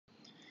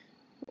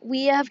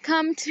we have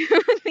come to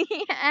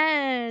the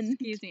end.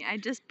 Excuse me, I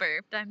just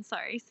burped. I'm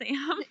sorry,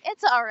 Sam.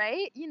 It's all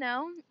right,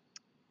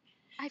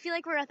 I feel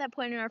like we're at that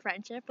point in our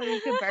friendship where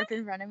you could burp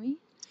in front of me.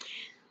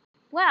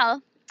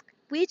 Well,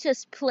 we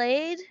just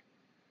played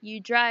You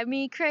Drive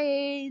Me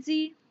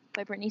Crazy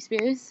by Britney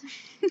Spears.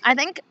 I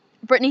think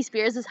Britney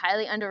Spears is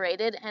highly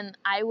underrated, and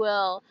I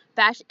will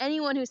bash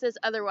anyone who says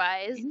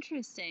otherwise.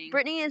 Interesting.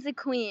 Britney is a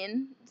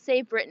queen.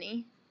 Save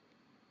Britney.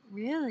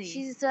 Really?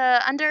 She's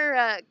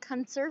under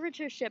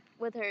conservatorship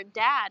with her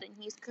dad, and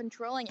he's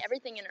controlling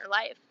everything in her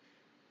life.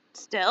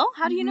 Still?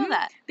 How do you know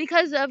that?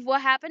 Because of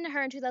what happened to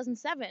her in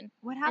 2007.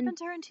 What happened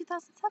to her in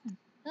 2007?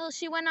 Well,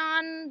 she went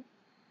on,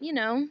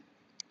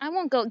 I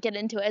won't get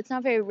into it. It's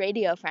not very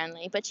radio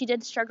friendly, but she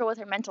did struggle with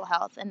her mental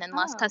health and then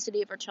lost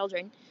custody of her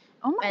children.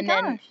 Oh my and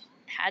gosh. Then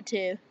had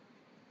to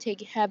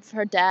have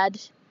her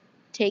dad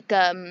take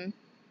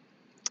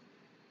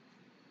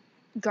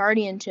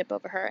guardianship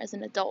over her as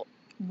an adult.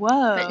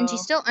 Whoa. And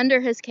she's still under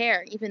his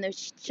care, even though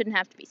she shouldn't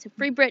have to be. So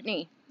free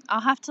Britney.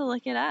 I'll have to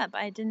look it up.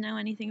 I didn't know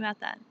anything about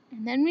that.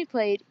 And then we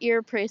played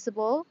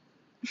Irreplaceable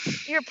by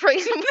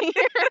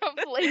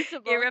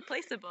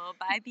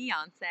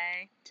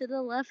Beyonce. To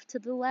the left.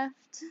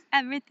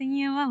 Everything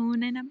you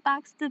own in a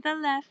box to the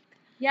left.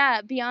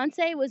 Yeah,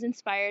 Beyonce was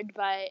inspired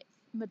by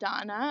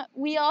Madonna.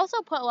 We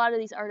also put a lot of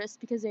these artists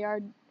because they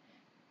are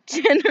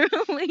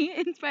generally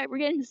inspired. We're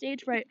getting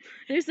stage fright.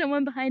 There's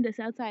someone behind us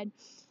outside.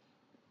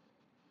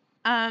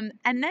 And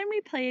then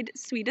we played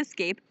Sweet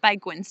Escape by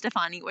Gwen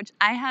Stefani, which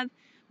I have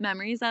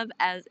memories of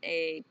as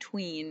a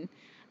tween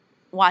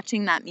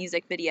watching that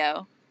music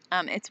video.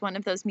 It's one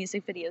of those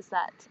music videos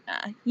that,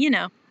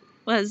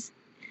 was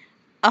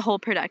a whole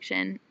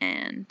production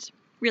and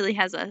really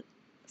has a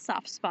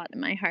soft spot in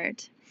my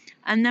heart.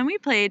 And then we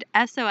played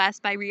SOS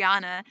by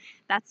Rihanna.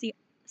 That's the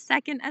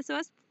second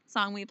SOS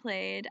song we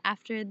played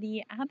after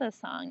the ABBA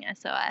song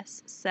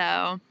SOS.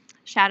 So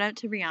shout out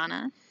to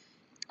Rihanna.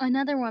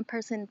 Another one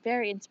person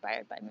very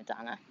inspired by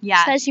Madonna.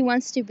 Yeah. Says she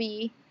wants to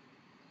be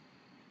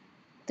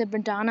the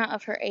Madonna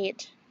of her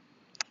age.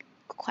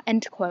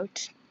 End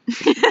quote.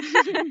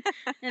 And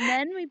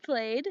then we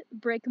played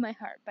Break My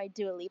Heart by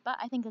Dua Lipa.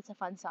 I think it's a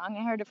fun song.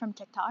 I heard it from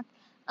TikTok.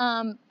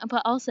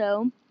 But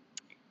also,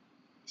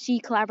 she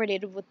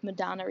collaborated with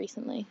Madonna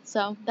recently.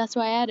 So that's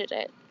why I added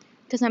it.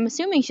 Because I'm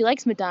assuming she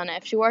likes Madonna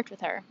if she worked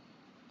with her.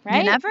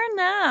 Right? You never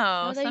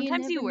know. Although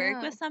Sometimes you never work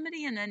know. with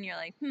somebody and then you're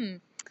like,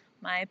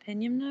 my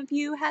opinion of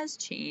you has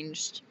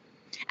changed.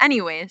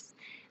 Anyways,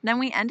 then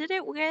we ended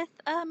it with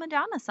a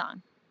Madonna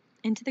song,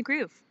 Into the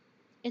Groove.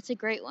 It's a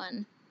great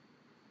one.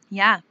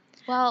 Yeah.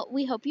 Well,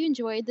 we hope you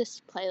enjoyed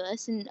this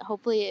playlist, and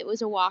hopefully it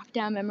was a walk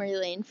down memory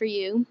lane for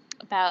you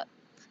about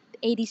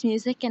 80s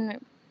music and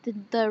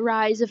the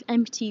rise of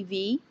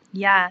MTV.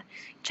 Yeah.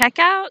 Check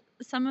out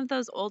some of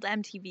those old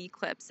MTV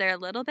clips. They're a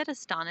little bit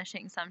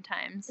astonishing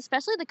sometimes.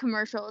 Especially the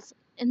commercials.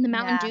 In the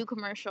Mountain Dew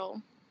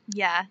commercial.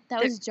 Yeah.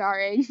 That was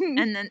jarring.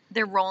 And then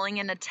they're rolling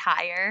in a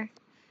tire.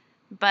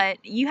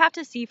 But you have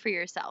to see for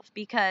yourself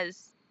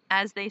because,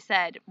 as they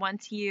said,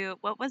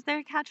 what was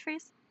their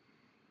catchphrase?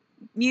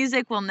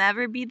 Music will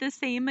never be the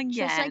same again.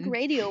 Just like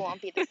radio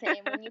won't be the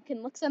same when you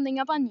can look something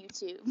up on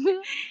YouTube.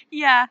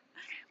 Yeah.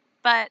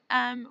 But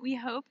we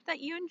hope that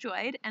you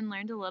enjoyed and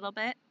learned a little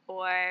bit,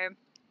 or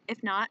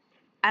if not,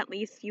 at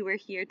least you were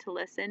here to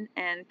listen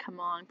and come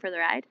along for the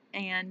ride.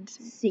 And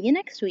see you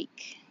next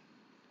week.